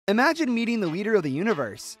Imagine meeting the leader of the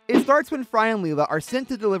universe. It starts when Fry and Leela are sent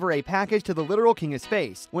to deliver a package to the literal King of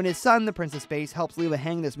Space. When his son, the Prince of Space, helps Leela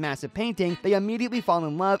hang this massive painting, they immediately fall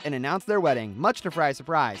in love and announce their wedding, much to Fry's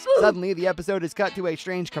surprise. Suddenly, the episode is cut to a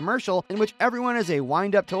strange commercial in which everyone is a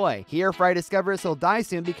wind-up toy. Here, Fry discovers he'll die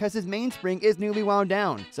soon because his mainspring is newly wound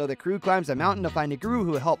down. So the crew climbs a mountain to find a guru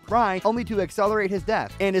who will help Fry, only to accelerate his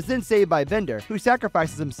death, and is then saved by Bender, who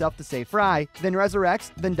sacrifices himself to save Fry, then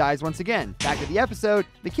resurrects, then dies once again. Back to the episode,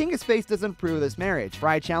 the King of Space doesn't approve this marriage.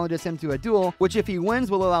 Fry challenges him to a duel, which if he wins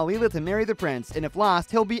will allow Leela to marry the prince, and if lost,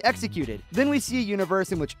 he'll be executed. Then we see a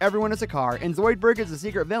universe in which everyone is a car, and Zoidberg is a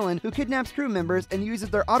secret villain who kidnaps crew members and uses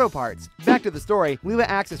their auto parts. Back to the story, Leela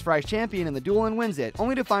acts as Fry's champion in the duel and wins it,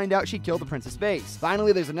 only to find out she killed the Prince of Space.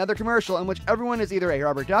 Finally, there's another commercial in which everyone is either a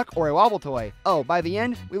rubber duck or a wobble toy. Oh, by the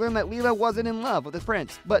end, we learn that Leela wasn't in love with the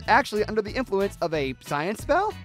prince, but actually under the influence of a science spell?